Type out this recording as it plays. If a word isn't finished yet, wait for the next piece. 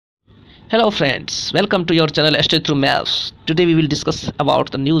Hello friends, welcome to your channel Stay Through Maths. Today we will discuss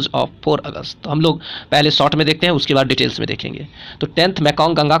about the news of 4 अगस्त. तो हम लोग पहले short में देखते हैं, उसके बाद डिटेल्स में देखेंगे. तो 10th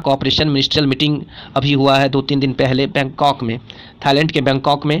मैकॉन्ग Ganga cooperation ministerial meeting अभी हुआ है 2-3 दिन पहले बैंकॉक में, थाईलैंड के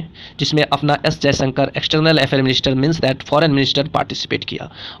बैंकॉक में, जिसमें अपना S Jaishankar external affair minister means that foreign minister participate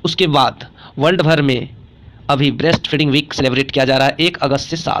किया. उसके बाद वर्ल्ड भर में अभी ब्रेस्ट फीडिंग वीक सेलिब्रेट किया जा रहा है. 1 अगस्त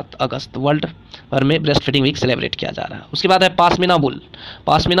से 7 अगस्त वर्ल्ड भर में ब्रेस्ट फीडिंग वीक सेलिब्रेट किया जा रहा है. उसके बाद है पासमिना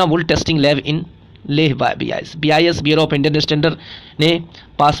bull testing lab in Leh BIS bureau of Indian standard ने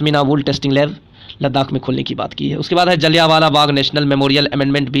पासमिना बुल टेस्टिंग लैब लद्दाख में खोलने की बात की है. उसके बाद है Jallianwala Bagh national memorial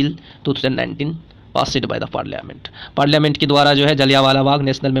amendment bill 2019 पासिड by the parliament के द्वारा जो है Jallianwala Bagh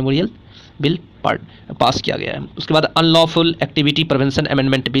national memorial bill pass किया गया है. उसके बाद unlawful activity prevention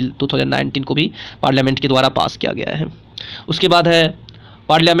amendment bill 2019 को भी पार्लियामेंट के द्वारा पास किया गया है. उसके बाद है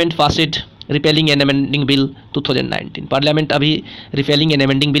parliament पासिड repelling and amending bill 2019. Parliament अभी repelling and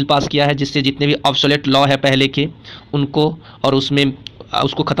amending bill pass किया है, जिससे जितने भी ऑब्सोलेट लॉ है पहले के उनको और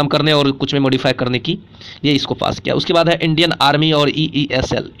उसको ख़त्म करने और कुछ में मॉडिफाई करने की ये इसको पास किया. उसके बाद है इंडियन आर्मी और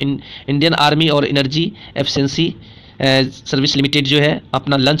EESL इंडियन आर्मी और एनर्जी एफिशिएंसी सर्विस लिमिटेड जो है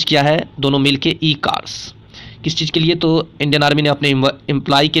अपना लॉन्च किया है, दोनों मिलके कार्स. किस चीज़ के लिए? तो इंडियन आर्मी ने अपने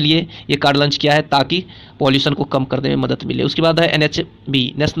एम्प्लॉय के लिए ये कार्ड लॉन्च किया है ताकि पॉल्यूशन को कम करने में मदद मिले. उसके बाद है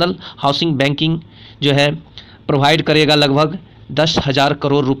NHB नेशनल हाउसिंग बैंकिंग जो है प्रोवाइड करेगा लगभग 10,000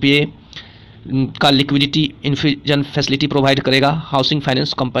 करोड़ रुपये का लिक्विडिटी इन्फ्यूजन फैसिलिटी प्रोवाइड करेगा हाउसिंग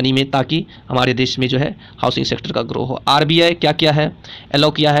फाइनेंस कंपनी में, ताकि हमारे देश में जो है हाउसिंग सेक्टर का ग्रो हो. RBI क्या किया है?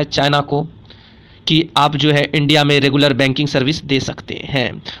 अलाउ किया है चाइना को कि आप जो है इंडिया में रेगुलर बैंकिंग सर्विस दे सकते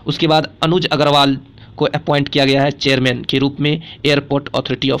हैं. उसके बाद अनुज अग्रवाल को अपॉइंट किया गया है चेयरमैन के रूप में, एयरपोर्ट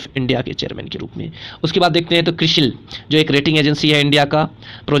अथॉरिटी ऑफ इंडिया के चेयरमैन के रूप में. उसके बाद देखते हैं तो क्रिसिल जो एक रेटिंग एजेंसी है इंडिया का,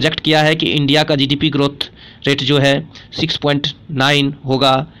 प्रोजेक्ट किया है कि इंडिया का GDP ग्रोथ रेट जो है 6.9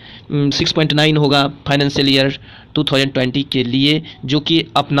 होगा फाइनेंशियल ईयर 2020 के लिए, जो कि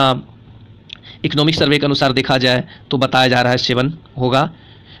अपना इकोनॉमिक सर्वे के अनुसार देखा जाए तो बताया जा रहा है 7 होगा.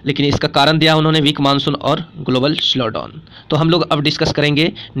 लेकिन इसका कारण दिया उन्होंने वीक मानसून और ग्लोबल स्लोडाउन. तो हम लोग अब डिस्कस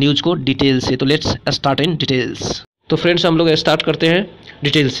करेंगे न्यूज़ को डिटेल से. तो लेट्स स्टार्ट इन डिटेल्स. तो फ्रेंड्स हम लोग स्टार्ट करते हैं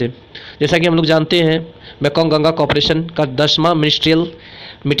डिटेल से. जैसा कि हम लोग जानते हैं मैकॉन्ग गंगा कोऑपरेशन का 10वां मिनिस्ट्रियल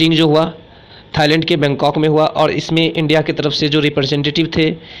मीटिंग जो हुआ थाईलैंड के बैंकॉक में हुआ, और इसमें इंडिया की तरफ से जो रिप्रेजेंटेटिव थे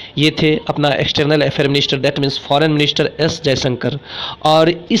ये थे अपना external affair minister that means foreign minister S Jaishankar. और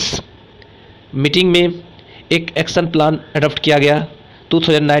इस मीटिंग में एक एक्शन प्लान अडॉप्ट किया गया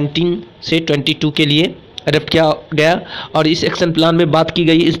 2019 से 22 के लिए अडॉप्ट किया गया. और इस एक्शन प्लान में बात की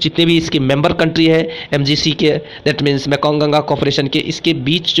गई इस जितने भी इसके मेंबर कंट्री है MGC के दैट मीन्स मैकॉन्ग गंगा कोऑपरेशन के, इसके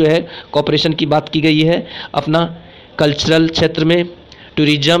बीच जो है कोऑपरेशन की बात की गई है अपना कल्चरल क्षेत्र में,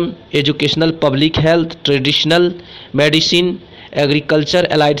 tourism, educational, public health, traditional medicine, agriculture,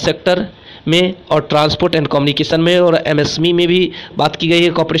 allied sector में, और ट्रांसपोर्ट एंड कम्युनिकेशन में, और MSME में भी बात की गई है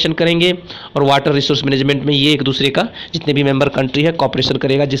कॉपरेशन करेंगे, और वाटर रिसोर्स मैनेजमेंट में ये एक दूसरे का जितने भी मेंबर कंट्री है कॉपरेशन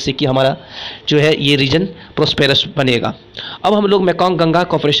करेगा, जिससे कि हमारा जो है ये रीजन प्रोस्पेरस बनेगा. अब हम लोग मैकॉन्ग गंगा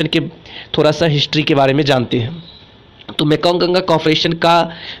कॉपरेशन के थोड़ा सा हिस्ट्री के बारे में जानते हैं. तो मैकॉन्ग गंगा कॉपरेशन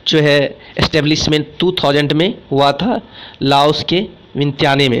का जो है एस्टेब्लिशमेंट 2000 में हुआ था लाओस के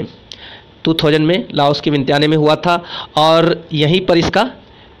विंत्याने में. 2000 में लाओस के विंत्याने में हुआ था, और यहीं पर इसका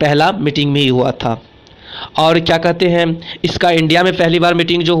पहला मीटिंग में ही हुआ था. और क्या कहते हैं, इसका इंडिया में पहली बार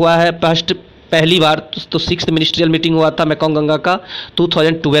मीटिंग जो हुआ है पहली बार तो 6th मिनिस्ट्रियल मीटिंग हुआ था मैकॉन्ग गंगा का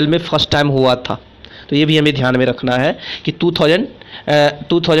 2012 में फर्स्ट टाइम हुआ था. तो ये भी हमें ध्यान में रखना है कि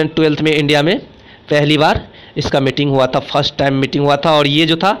 2012 में इंडिया में पहली बार इसका मीटिंग हुआ था, फर्स्ट टाइम मीटिंग हुआ था, और ये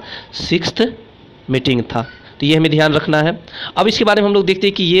जो था 6th मीटिंग था. तो ये हमें ध्यान रखना है. अब इसके बारे में हम लोग देखते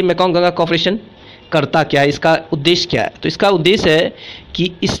हैं कि ये मैकॉन्ग गंगा कोऑपरेशन करता क्या है, इसका उद्देश्य क्या है. तो इसका उद्देश्य है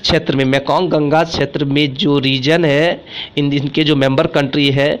कि इस क्षेत्र में मैकॉन्ग गंगा क्षेत्र में जो रीजन है इनके जो मेंबर कंट्री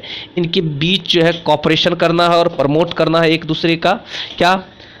है इनके बीच जो है कॉपरेशन करना है और प्रमोट करना है एक दूसरे का क्या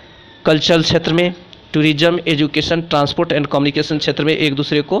कल्चरल क्षेत्र में, tourism, education, transport and communication क्षेत्र में एक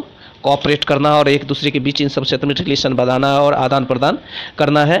दूसरे को कॉपरेट करना और एक दूसरे के बीच इन सब क्षेत्र में रिलेशन बढ़ाना और आदान प्रदान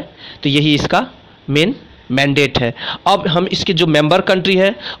करना है. तो यही इसका मेन मैंडेट है. अब हम इसके जो मेंबर कंट्री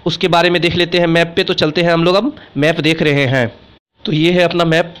है उसके बारे में देख लेते हैं. मैप पे तो चलते हैं हम लोग, अब मैप देख रहे हैं. तो ये है अपना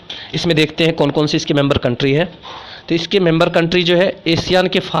मैप, इसमें देखते हैं कौन कौन से इसके मेंबर कंट्री है. तो इसके मेंबर कंट्री जो है एशियान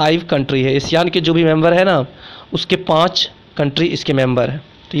के 5 कंट्री है. एशियान के जो भी मेंबर है ना उसके 5 कंट्री इसके मेंबर है.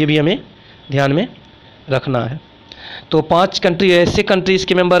 तो ये भी हमें ध्यान में रखना है. तो 5 कंट्री ऐसे कंट्रीज़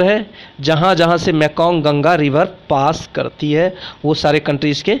के मेंबर है जहाँ जहाँ से मैकॉन्ग गंगा रिवर पास करती है, वो सारे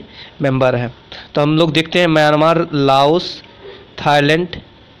कंट्रीज़ के मेंबर हैं. तो हम लोग देखते हैं म्यांमार, लाओस, थाईलैंड,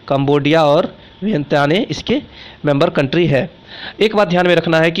 कंबोडिया और वियतनाम इसके मेंबर कंट्री है। एक बात ध्यान में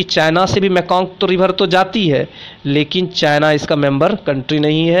रखना है कि चाइना से भी मेकोंग तो रिवर तो जाती है, लेकिन चाइना इसका मेंबर कंट्री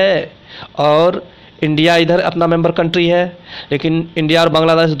नहीं है। और इंडिया इधर अपना मेंबर कंट्री है, लेकिन इंडिया और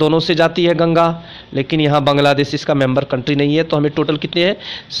बांग्लादेश दोनों से जाती है गंगा, लेकिन यहाँ बांग्लादेश इसका मेंबर कंट्री नहीं है। तो हमें टोटल कितने हैं,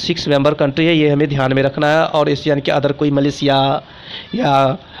 6 मेंबर कंट्री है, ये हमें ध्यान में रखना है। और एशियन के अदर कोई मलेशिया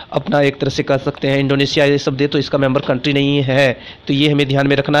या अपना एक तरह से कह सकते हैं इंडोनेशिया, ये सब दे तो इसका मेंबर कंट्री नहीं है। तो ये हमें ध्यान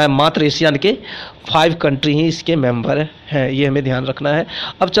में रखना है, मात्र एशियन के 5 कंट्री ही इसके मेंबर हैं, ये हमें ध्यान रखना है।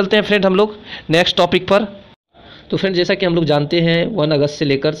 अब चलते हैं फ्रेंड हम लोग नेक्स्ट टॉपिक पर। तो फ्रेंड जैसा कि हम लोग जानते हैं 1 अगस्त से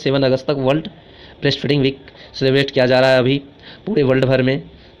लेकर 7 अगस्त तक world breast feeding week celebrate किया जा रहा है अभी पूरे वर्ल्ड भर में।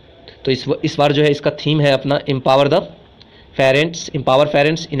 तो इस बार जो है इसका थीम है अपना empower parents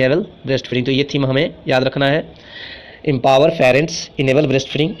enable breast feeding. तो ये थीम हमें याद रखना है, empower parents enable breast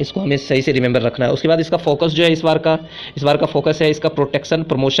feeding, इसको हमें सही से रिमेंबर रखना है। उसके बाद इसका फोकस जो है इस बार का फोकस है इसका protection,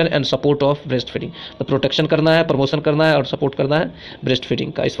 promotion and support of breast feeding. तो प्रोटेक्शन करना है, प्रमोशन करना है और सपोर्ट करना है ब्रेस्ट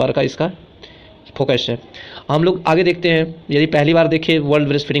फीडिंग का, इस बार का इसका फोकस है। हम लोग आगे देखते हैं, यदि पहली बार देखें वर्ल्ड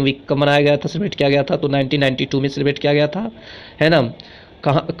ब्रेस्ट फीडिंग वीक कब मनाया गया था, सेलिब्रेट किया गया था, तो 1992 में सेलिब्रेट किया गया था, है ना।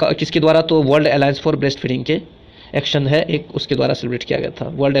 किसके द्वारा, तो world alliance for breast feeding के एक्शन है एक, उसके द्वारा सेलिब्रेट किया गया था,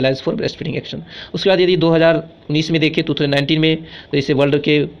 world alliance for breast feeding action. उसके बाद यदि 2019 में देखें, 2019 में, तो इसे वर्ल्ड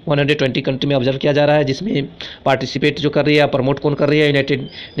के 120 कंट्री में ऑब्जर्व किया जा रहा है, जिसमें पार्टिसिपेट जो कर रही है, प्रमोट कौन कर रही है, यूनाइटेड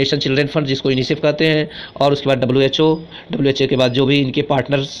नेशन चिल्ड्रन फंड जिसको यूनिसेफ कहते हैं, और उसके बाद WHO के बाद जो भी इनके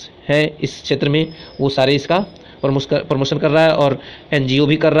पार्टनर्स हैं इस क्षेत्र में, वो सारे इसका प्रमोशन कर रहा है, और NGO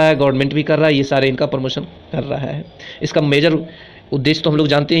भी कर रहा है, गवर्नमेंट भी कर रहा है, ये सारे इनका प्रमोशन कर रहा है। इसका मेजर उद्देश्य तो हम लोग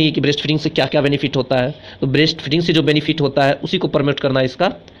जानते हैं कि ब्रेस्ट फीडिंग से क्या क्या बेनिफिट होता है। तो ब्रेस्ट फीडिंग से जो बेनिफिट होता है उसी को प्रमोट करना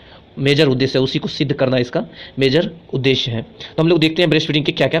इसका मेजर उद्देश्य है, उसी को सिद्ध करना इसका मेजर उद्देश्य है। तो हम लोग देखते हैं ब्रेस्ट फीडिंग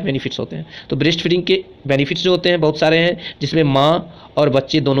के क्या क्या बेनिफिट्स होते हैं। तो ब्रेस्ट फीडिंग के बेनिफिट्स जो होते हैं बहुत सारे हैं, जिसमें माँ और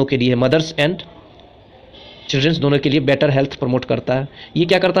बच्चे दोनों के लिए, मदर्स एंड चिल्ड्रंस दोनों के लिए बेटर हेल्थ प्रमोट करता है। ये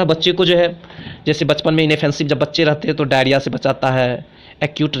क्या करता है, बच्चे को जो है, जैसे बचपन में इनफेंसिव जब बच्चे रहते हैं तो डायरिया से बचाता है,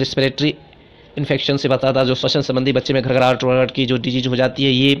 एक्यूट रेस्पिरेटरी इन्फेक्शन से बचाता है, जो श्वसन संबंधी बच्चे में घबराहट वगैरह की जो डिजीज हो जाती है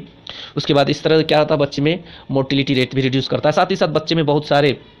ये। उसके बाद इस तरह क्या होता है, बच्चे में मोर्टिलिटी रेट भी रिड्यूस करता है। साथ ही साथ बच्चे में बहुत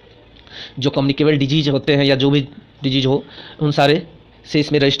सारे जो कम्युनिकेबल डिजीज होते हैं या जो भी डिजीज हो, उन सारे से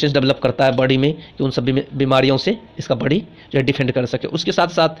इसमें रेजिस्टेंस डेवलप करता है बॉडी में, कि उन सभी बीमारियों से इसका बॉडी जो है डिफेंड कर सके। उसके साथ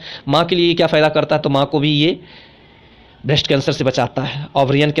साथ माँ के लिए क्या फ़ायदा करता है, तो माँ को भी ये ब्रेस्ट कैंसर से बचाता है,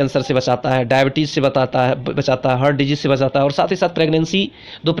 ओवरियन कैंसर से बचाता है, डायबिटीज़ से बचाता है, हार्ट डिजीज से बचाता है, और साथ ही साथ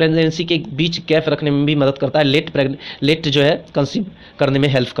दो प्रेगनेंसी के बीच गैप रखने में भी मदद करता है, लेट जो है कंसीव करने में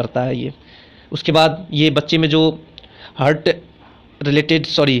हेल्प करता है ये। उसके बाद ये बच्चे में जो हार्ट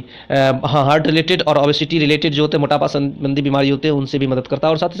रिलेटेड और ओबेसिटी रिलेटेड जो होते हैं, मोटापा संबंधी बीमारी होते हैं, उनसे भी मदद करता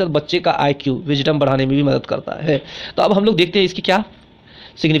है, और साथ ही साथ बच्चे का IQ विजडम बढ़ाने में भी मदद करता है। तो अब हम लोग देखते हैं इसकी क्या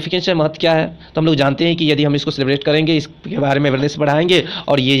सिग्निफिकेंस है, महत्व क्या है। तो हम लोग जानते हैं कि यदि हम इसको सेलिब्रेट करेंगे, इसके बारे में अवेयरनेस बढ़ाएंगे,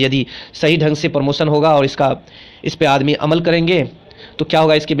 और ये यदि सही ढंग से प्रमोशन होगा और इस पे आदमी अमल करेंगे, तो क्या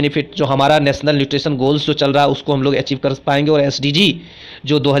होगा इसके बेनिफिट, जो हमारा नेशनल न्यूट्रिशन गोल्स जो चल रहा है उसको हम लोग अचीव कर पाएंगे, और SDG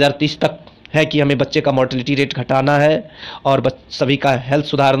जो 2030 तक है कि हमें बच्चे का मोर्टिलिटी रेट घटाना है और सभी का हेल्थ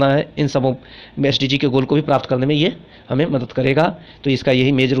सुधारना है, इन सब SDG के गोल को भी प्राप्त करने में ये हमें मदद करेगा। तो इसका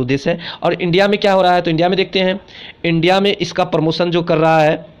यही मेजर उद्देश्य है। और इंडिया में क्या हो रहा है, तो इंडिया में देखते हैं, इंडिया में इसका प्रमोशन जो कर रहा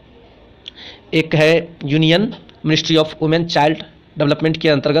है एक है union ministry of women child development के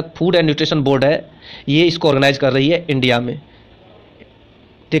अंतर्गत फूड एंड न्यूट्रिशन बोर्ड है, ये इसको ऑर्गेनाइज कर रही है इंडिया में।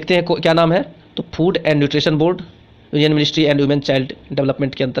 देखते हैं क्या नाम है, तो food and nutrition board union ministry and women child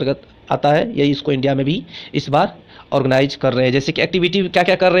development के अंतर्गत आता है, यही इसको इंडिया में भी इस बार ऑर्गेनाइज कर रहे हैं। जैसे कि एक्टिविटी क्या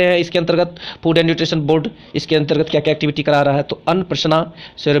क्या कर रहे हैं इसके अंतर्गत, फूड एंड न्यूट्रिशन बोर्ड इसके अंतर्गत क्या क्या एक्टिविटी करा रहा है, तो अन्नप्राशन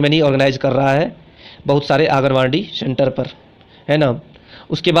सेरेमनी ऑर्गेनाइज कर रहा है बहुत सारे आंगनवाड़ी सेंटर पर, है ना।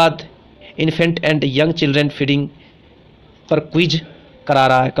 उसके बाद infant and young children feeding पर क्विज करा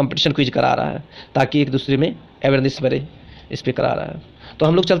रहा है, कंपटीशन क्विज करा रहा है, ताकि एक दूसरे में अवेयरनेस बढ़े, इस पर करा रहा है। तो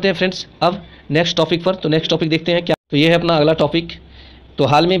हम लोग चलते हैं फ्रेंड्स अब नेक्स्ट टॉपिक पर। तो नेक्स्ट टॉपिक देखते हैं क्या, तो ये है अपना अगला टॉपिक। तो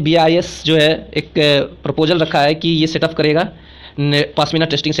हाल में BIS जो है एक प्रपोजल रखा है कि ये सेटअप करेगा पासमीना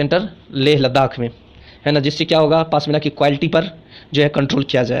टेस्टिंग सेंटर लेह लद्दाख में, है ना, जिससे क्या होगा, पासमीना की क्वालिटी पर जो है कंट्रोल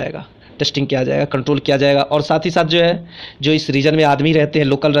किया जाएगा, टेस्टिंग किया जाएगा, कंट्रोल किया जाएगा। और साथ ही साथ जो है जो इस रीजन में आदमी रहते हैं,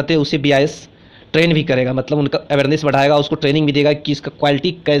 लोकल रहते हैं, उसे BIS ट्रेन भी करेगा, मतलब उनका अवेयरनेस बढ़ाएगा, उसको ट्रेनिंग भी देगा कि इसका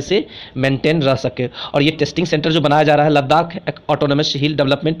क्वालिटी कैसे मेंटेन रह सके। और ये टेस्टिंग सेंटर जो बनाया जा रहा है लद्दाख ऑटोनोमस हिल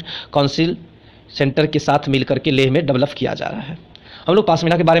डेवलपमेंट काउंसिल सेंटर के साथ मिल करके लेह में डेवलप किया जा रहा है। हम लोग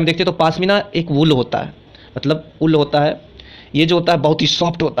पासमीना के बारे में देखते हैं, तो पासमीना एक वूल होता है, मतलब उल होता है, ये जो होता है बहुत ही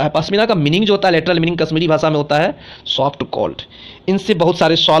सॉफ्ट होता है। पश्मीना का मीनिंग जो होता है, लेटरल मीनिंग कश्मीरी भाषा में होता है सॉफ्ट कोल्ड। इनसे बहुत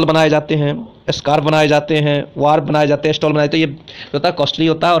सारे शॉल बनाए जाते हैं, स्कार्फ बनाए जाते हैं, वार बनाए जाते हैं, स्टॉल बनाए जाते हैं। ये होता है कॉस्टली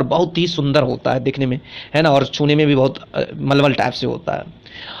होता है और बहुत ही सुंदर होता है देखने में, है ना, और छूने में भी बहुत मलमल टाइप से होता है।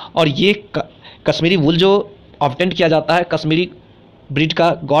 और ये कश्मीरी वूल जो ऑब्टेंड किया जाता है, कश्मीरी ब्रीड का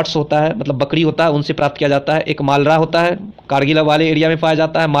गॉड्स होता है, मतलब बकरी होता है, उनसे प्राप्त किया जाता है। एक मालरा होता है, कारगिल वाले एरिया में पाया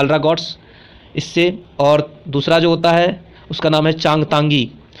जाता है मालरा गॉड्स इससे। और दूसरा जो होता है उसका नाम है चांगतांगी।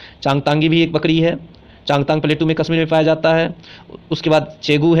 चांगतांगी भी एक बकरी है, चांगतांग प्लेटू में कश्मीर में पाया जाता है। उसके बाद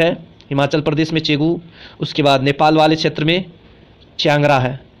चेगू है, हिमाचल प्रदेश में चेगू। उसके बाद नेपाल वाले क्षेत्र में च्यांगरा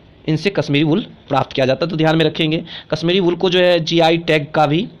है। इनसे कश्मीरी वूल प्राप्त किया जाता है। तो ध्यान में रखेंगे कश्मीरी वूल को जो है जीआई टैग का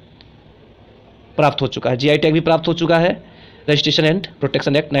भी प्राप्त हो चुका है, जीआई टैग भी प्राप्त हो चुका है रजिस्ट्रेशन एंड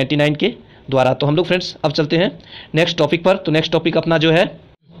प्रोटेक्शन एक्ट 99 के द्वारा। तो हम लोग फ्रेंड्स अब चलते हैं नेक्स्ट टॉपिक पर। तो नेक्स्ट टॉपिक अपना जो है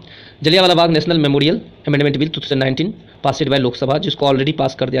Jallianwala Bagh national memorial amendment bill 2019 पासिड bye Lok Sabha, जिसको ऑलरेडी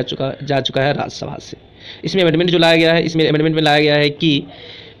पास कर दिया जा चुका है राज्यसभा से। इसमें अमेंडमेंट जो लाया गया है, इसमें अमेंडमेंट में लाया गया है कि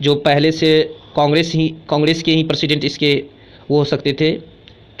जो पहले से कांग्रेस के ही प्रेसिडेंट इसके वो हो सकते थे,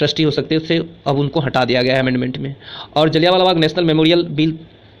 ट्रस्टी हो सकते थे, अब उनको हटा दिया गया है अमेंडमेंट में। और Jallianwala Bagh national memorial bill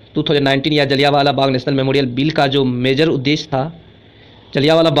 2019 या Jallianwala Bagh national memorial bill का जो मेजर उद्देश्य था,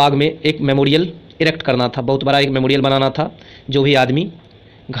 जलियांवाला बाग में एक मेमोरियल इरेक्ट करना था, बहुत बड़ा एक मेमोरियल बनाना था जो भी आदमी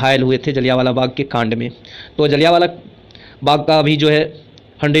घायल हुए थे जलियांवाला बाग के कांड में। तो जलियांवाला बाग का अभी जो है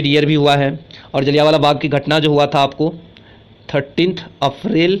 100 ईयर भी हुआ है। और जलियांवाला बाग की घटना जो हुआ था आपको 13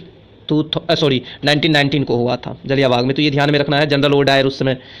 अप्रैल 1919 को हुआ था जलियांवाला बाग में। तो ये ध्यान में रखना है। जनरल ओ डायर उस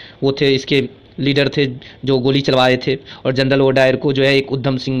समय वो थे, इसके लीडर थे जो गोली चलवाए थे। और जनरल ओ डायर को जो है एक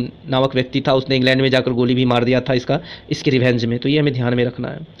उद्धम सिंह नामक व्यक्ति था, उसने इंग्लैंड में जाकर गोली भी मार दिया था इसके रिवेंज में। तो ये हमें ध्यान में रखना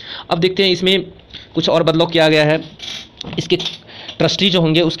है। अब देखते हैं इसमें कुछ और बदलाव किया गया है। इसके ट्रस्टी जो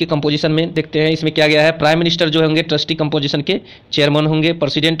होंगे उसके कंपोजिशन में देखते हैं इसमें क्या गया है। प्राइम मिनिस्टर जो होंगे ट्रस्टी कंपोजिशन के चेयरमैन होंगे।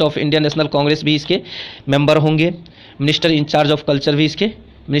 President of Indian national Congress भी इसके मेंबर होंगे। मिनिस्टर इंचार्ज ऑफ कल्चर भी इसके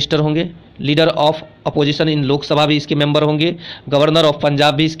मिनिस्टर होंगे। Leader of opposition in Lok Sabha भी इसके मेंबर होंगे। गवर्नर ऑफ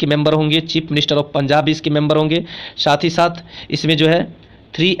पंजाब भी इसके मेंबर होंगे। चीफ मिनिस्टर ऑफ पंजाब भी इसके मेंबर होंगे। साथ ही साथ इसमें जो है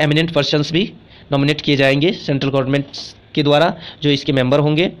 3 एमिनेंट पर्सन्स भी नॉमिनेट किए जाएंगे सेंट्रल गवर्नमेंट के द्वारा, जो इसके मेंबर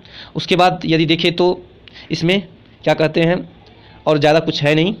होंगे। उसके बाद यदि देखें तो इसमें क्या कहते हैं, और ज़्यादा कुछ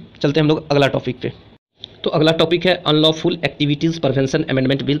है नहीं। चलते हैं हम लोग अगला टॉपिक पे। तो अगला टॉपिक है unlawful activities prevention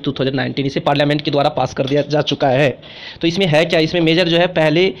amendment bill 2019। इसे पार्लियामेंट के द्वारा पास कर दिया जा चुका है। तो इसमें है क्या, इसमें मेजर जो है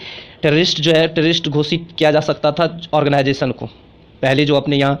पहले टेररिस्ट घोषित किया जा सकता था ऑर्गेनाइजेशन को। पहले जो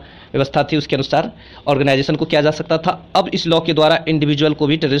अपने यहाँ व्यवस्था थी उसके अनुसार ऑर्गेनाइजेशन को किया जा सकता था। अब इस लॉ के द्वारा इंडिविजुअल को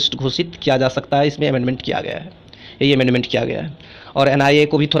भी टेररिस्ट घोषित किया जा सकता है। इसमें अमेंडमेंट किया गया है, यही अमेंडमेंट किया गया है। और NIA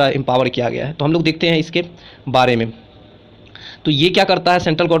को भी थोड़ा एम्पावर किया गया है। तो हम लोग देखते हैं इसके बारे में। तो ये क्या करता है,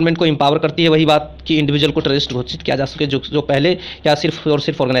 सेंट्रल गवर्नमेंट को एम्पावर करती है, वही बात कि इंडिविजुअल को टेररिस्ट घोषित किया जा सके, जो पहले क्या सिर्फ और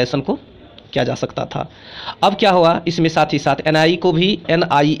सिर्फ ऑर्गेनाइजेशन को किया जा सकता था। अब क्या हुआ इसमें, साथ ही साथ NIA को भी,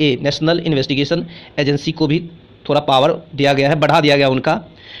 NIA नेशनल इन्वेस्टिगेशन एजेंसी को भी थोड़ा पावर दिया गया है, बढ़ा दिया गया उनका।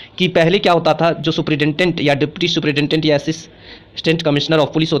 कि पहले क्या होता था, जो सुपरिटेंडेंट या डिप्टी सुपरिटेंडेंट या असिस्टेंट कमिश्नर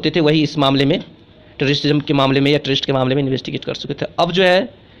ऑफ पुलिस होते थे, वही इस मामले में टेररिज्म के मामले में या टेररिस्ट के मामले में इन्वेस्टिगेट कर सकते थे। अब जो है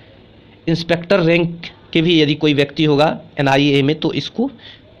इंस्पेक्टर रैंक के भी यदि कोई व्यक्ति होगा NIA में, तो इसको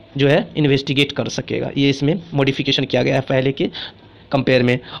जो है इन्वेस्टिगेट कर सकेगा। ये इसमें मॉडिफिकेशन किया गया है पहले के कंपेयर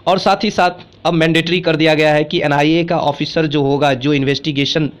में। और साथ ही साथ अब मैंडेटरी कर दिया गया है कि NIA का ऑफिसर जो होगा, जो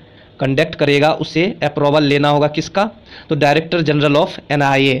इन्वेस्टिगेशन कंडक्ट करेगा, उसे अप्रूवल लेना होगा किसका, तो डायरेक्टर जनरल ऑफ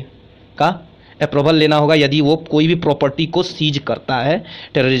NIA का अप्रूवल लेना होगा। यदि वो कोई भी प्रॉपर्टी को सीज करता है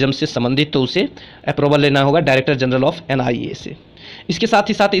टेररिज्म से संबंधित, तो उसे अप्रूवल लेना होगा डायरेक्टर जनरल ऑफ NIA से। इसके साथ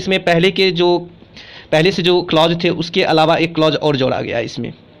ही साथ इसमें पहले से जो क्लॉज थे उसके अलावा एक क्लॉज और जोड़ा गया है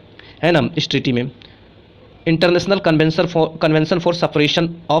इसमें, है ना, इस ट्रीटी में। International convention for separation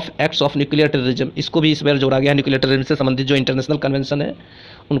of acts of nuclear terrorism, इसको भी इस बार जोड़ा गया है। न्यूक्लियर टेररिज्म से संबंधित जो इंटरनेशनल कन्वेंशन है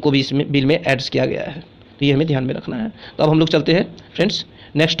उनको भी इसमें बिल में एड्स किया गया है। तो ये हमें ध्यान में रखना है। तो अब हम लोग चलते हैं फ्रेंड्स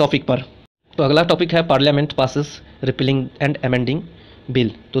नेक्स्ट टॉपिक पर। तो अगला टॉपिक है parliament passes repealing and amending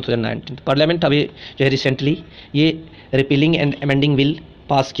bill 2019। Parliament अभी जो है रिसेंटली ये repealing and amending bill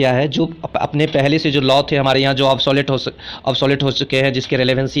pass किया है, जो अपने पहले से जो लॉ थे हमारे यहाँ जो ऑब्सोलेट हो चुके हैं, जिसके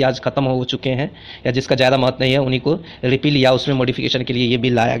रेलेवेंसी आज ख़त्म हो चुके हैं या जिसका ज़्यादा महत्व नहीं है, उन्हीं को रिपील या उसमें मॉडिफिकेशन के लिए ये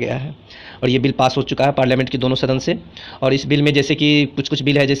बिल लाया गया है। और ये बिल पास हो चुका है पार्लियामेंट के दोनों सदन से। और इस बिल में जैसे कि कुछ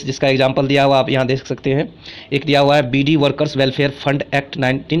बिल है जैसे जिसका एग्जाम्पल दिया हुआ आप यहाँ देख सकते हैं। एक दिया हुआ है BD workers welfare fund act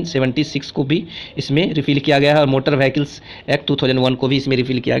 1976 को भी इसमें रिफिल किया गया है। और मोटर व्हीकल्स एक्ट 2001 को भी इसमें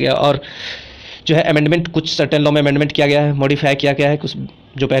रिफिल किया गया। और जो है अमेंडमेंट, कुछ सर्टेन लॉ में अमेंडमेंट किया गया है, मॉडिफाई किया गया है कुछ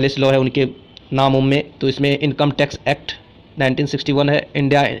जो पहले से लॉ है उनके नाम में। तो इसमें इनकम टैक्स एक्ट 1961 है,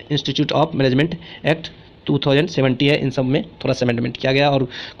 India institute of management act 2070 है। इन सब में थोड़ा सा अमेंडमेंट किया गया और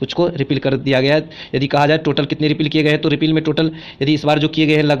कुछ को रिपील कर दिया गया। यदि कहा जाए टोटल कितने रिपील किए गए हैं, तो रिपील में टोटल यदि इस बार जो किए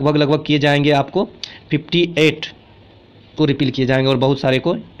गए हैं लगभग किए जाएंगे आपको 58 को रिपील किए जाएंगे और बहुत सारे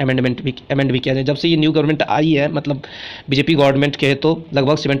को अमेंड भी किया जाए। जब से ये न्यू गवर्नमेंट आई है, मतलब बीजेपी गवर्नमेंट के, तो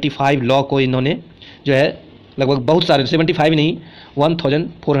लगभग 75 लॉ को इन्होंने जो है लगभग बहुत सारे 75 नहीं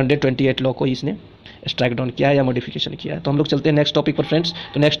 1428 लॉ को इसने स्ट्राइक डाउन किया है या मॉडिफिकेशन किया है। तो हम लोग चलते हैं नेक्स्ट टॉपिक पर फ्रेंड्स।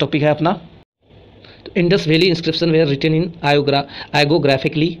 तो नेक्स्ट टॉपिक है अपना, तो Indus valley inscription where written in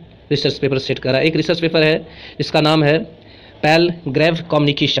आयोगोग्राफिकली research paper set करा। एक रिसर्च पेपर है, इसका नाम है पैलग्रेव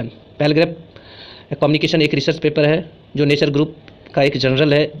कम्युनिकेशन। पैलग्रेव कम्युनिकेशन एक रिसर्च पेपर है जो नेचर ग्रुप का एक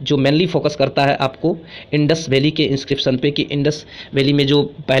जर्नल है, जो मेनली फोकस करता है आपको इंडस वैली के इंस्क्रिप्शन पे, कि इंडस वैली में जो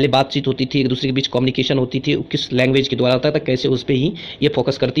पहले बातचीत होती थी, एक दूसरे के बीच कम्युनिकेशन होती थी, किस लैंग्वेज के द्वारा होता था, कैसे उस पर ही ये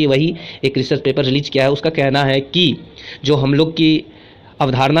फोकस करती है। वही एक रिसर्च पेपर रिलीज किया है। उसका कहना है कि जो हम लोग की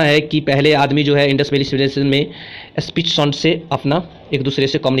अवधारणा है कि पहले आदमी जो है इंडस वैली सिविलाइजेशन में स्पीच साउंड से अपना एक दूसरे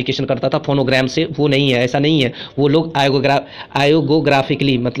से कम्युनिकेशन करता था, फोनोग्राम से, वो नहीं है, ऐसा नहीं है। वो लोग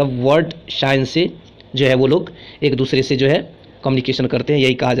आयोगोग्राफिकली मतलब वर्ड साइंस से जो है वो लोग एक दूसरे से जो है कम्युनिकेशन करते हैं,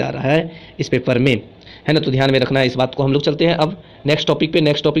 यही कहा जा रहा है इस पेपर में, है ना। तो ध्यान में रखना है इस बात को। हम लोग चलते हैं अब नेक्स्ट टॉपिक पे।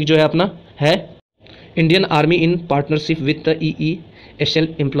 नेक्स्ट टॉपिक जो है अपना है Indian army in partnership with the EESL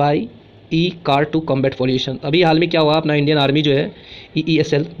employ car to combat pollution. अभी हाल में क्या हुआ, अपना इंडियन आर्मी जो है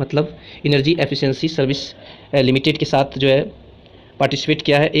EESL मतलब एनर्जी एफिशिएंसी सर्विस लिमिटेड के साथ जो है पार्टिसिपेट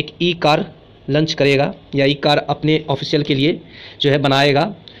किया है। एक कार लॉन्च करेगा या कार अपने ऑफिशियल के लिए जो है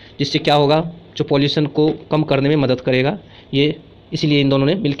बनाएगा, जिससे क्या होगा, जो पॉल्यूशन को कम करने में मदद करेगा। ये इसलिए इन दोनों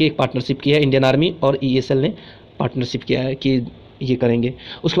ने मिलकर एक पार्टनरशिप की है, इंडियन आर्मी और EESL ने पार्टनरशिप किया है कि ये करेंगे।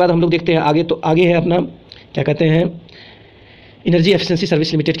 उसके बाद हम लोग देखते हैं आगे। तो आगे है अपना क्या कहते हैं, एनर्जी एफिशिएंसी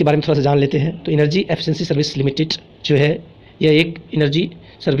सर्विस लिमिटेड के बारे में थोड़ा सा जान लेते हैं। तो एनर्जी एफिशिएंसी सर्विस लिमिटेड जो है यह एक एनर्जी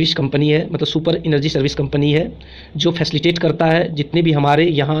सर्विस कंपनी है, मतलब सुपर एनर्जी सर्विस कंपनी है, जो फैसिलिटेट करता है जितने भी हमारे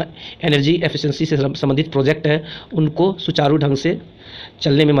यहाँ एनर्जी एफिशिएंसी से संबंधित प्रोजेक्ट है उनको सुचारू ढंग से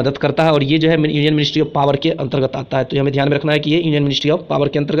चलने में मदद करता है। और ये जो है यूनियन मिनिस्ट्री ऑफ पावर के अंतर्गत आता है। तो हमें ध्यान में रखना है कि ये यूनियन मिनिस्ट्री ऑफ पावर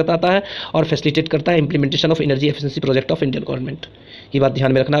के अंतर्गत आता है और फैसिलिटेट करता है implementation of energy efficiency project of Indian government. ये बात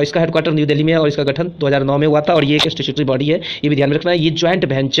ध्यान में रखना है। इसका हेडक्वार्टर न्यू दिल्ली में है और इसका गठन 2009 में हुआ था और ये एक स्टैट्यूटरी बॉडी है, ये भी ध्यान में रखना है। ये जॉइंट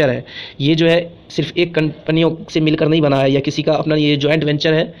वेंचर है, ये जो है सिर्फ एक कंपनियों से मिलकर नहीं बना है या किसी का अपना, ये जॉइंट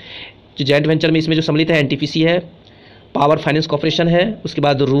वेंचर है। जो जॉइंट वेंचर में इसमें जो सम्मिलित है NTPC है, पावर फाइनेंस कॉर्पोरेशन है, उसके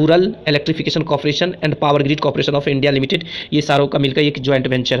बाद rural electrification corporation and power grid corporation of India limited, ये सारों का मिलकर एक जॉइंट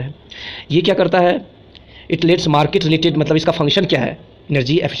वेंचर है। ये क्या करता है, इट लेट्स मार्केट रिलेटेड, मतलब इसका फंक्शन क्या है,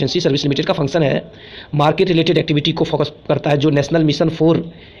 एनर्जी एफिशिएंसी सर्विस लिमिटेड का फंक्शन है मार्केट रिलेटेड एक्टिविटी को फोकस करता है, जो national mission for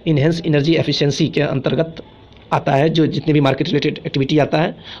enhance energy efficiency के अंतर्गत आता है। जो जितने भी मार्केट रिलेटेड एक्टिविटी आता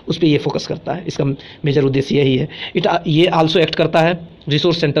है उस पर ये फोकस करता है, इसका मेजर उद्देश्य यही है। ये आल्सो एक्ट करता है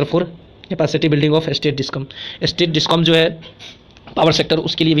resource centre for capacity building of state discom. State discom जो है पावर सेक्टर,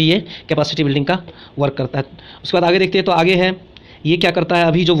 उसके लिए भी ये कैपेसिटी बिल्डिंग का वर्क करता है। उसके बाद आगे देखते हैं। तो आगे है ये क्या करता है,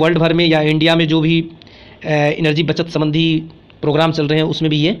 अभी जो वर्ल्ड भर में या इंडिया में जो भी एनर्जी बचत संबंधी प्रोग्राम चल रहे हैं उसमें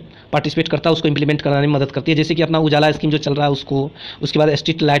भी ये पार्टिसिपेट करता है, उसको इंप्लीमेंट कराने में मदद करती है। जैसे कि अपना उजाला स्कीम जो चल रहा है उसको, उसके बाद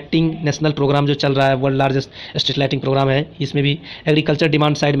स्ट्रीट लाइटिंग नेशनल प्रोग्राम जो चल रहा है, world largest street lighting programme है, इसमें भी एग्रीकल्चर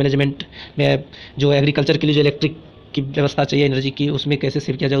डिमांड साइड मैनेजमेंट में जो एग्रीकल्चर के लिए जो इलेक्ट्रिक की व्यवस्था चाहिए एनर्जी की, उसमें कैसे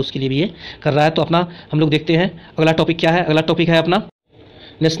सेव किया जाए उसके लिए भी ये कर रहा है। तो अपना हम लोग देखते हैं अगला टॉपिक क्या है। अगला टॉपिक है अपना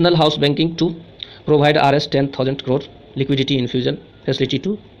national house banking to provide RS 10,000 crore liquidity infusion facility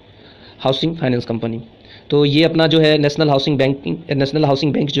to housing finance company. तो ये अपना जो है नेशनल हाउसिंग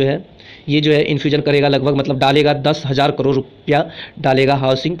बैंक जो है ये जो है इन्फ्यूजन करेगा, लगभग मतलब डालेगा 10,000 करोड़ रुपया डालेगा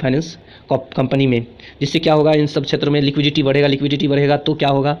हाउसिंग फाइनेंस कंपनी में, जिससे क्या होगा, इन सब क्षेत्रों में लिक्विडिटी बढ़ेगा तो क्या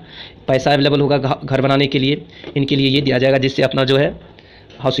होगा, पैसा अवेलेबल होगा घर बनाने के लिए, इनके लिए ये दिया जाएगा, जिससे अपना जो है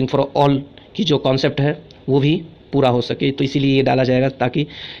हाउसिंग फॉर ऑल की जो कॉन्सेप्ट है वो भी पूरा हो सके। तो इसीलिए ये डाला जाएगा ताकि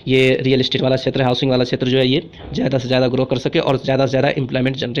ये रियल एस्टेट वाला क्षेत्र, हाउसिंग वाला क्षेत्र जो है ये ज़्यादा से ज़्यादा ग्रो कर सके और ज़्यादा से ज़्यादा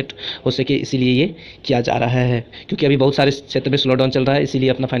एम्प्लॉयमेंट जनरेट हो सके, इसीलिए ये किया जा रहा है। क्योंकि अभी बहुत सारे क्षेत्र में स्लो डाउन चल रहा है, इसीलिए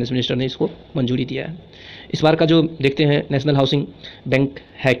अपना फाइनेंस मिनिस्टर ने इसको मंजूरी दिया है। इस बार का जो देखते हैं नेशनल हाउसिंग बैंक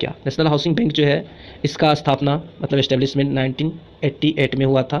है क्या। नेशनल हाउसिंग बैंक जो है इसका स्थापना मतलब इस्टेब्लिशमेंट 1988 में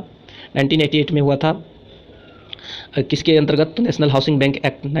हुआ था। 1988 में हुआ था किसके अंतर्गत, तो नेशनल हाउसिंग बैंक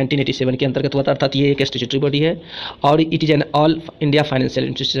एक्ट 1987 के अंतर्गत हुआ था। अर्थात ये एक स्टैट्यूटरी बॉडी है और it is an all India financial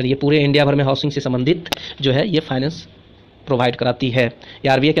institution, ये पूरे इंडिया भर में हाउसिंग से संबंधित जो है ये फाइनेंस प्रोवाइड कराती है। ये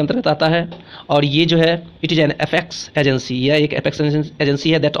RBI के अंतर्गत आता है और ये जो है it is an apex agency, यह एक एपेक्स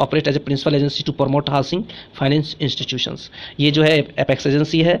एजेंसी है that operate as a principal agency to promote housing finance institutions. ये जो है एपेक्स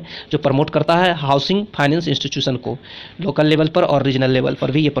एजेंसी है जो प्रमोट करता है हाउसिंग फाइनेंस इंस्टीट्यूशन को, लोकल लेवल पर और रीजनल लेवल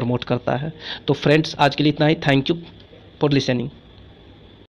पर भी ये प्रमोट करता है। तो फ्रेंड्स आज के लिए इतना ही। Thank you for listening.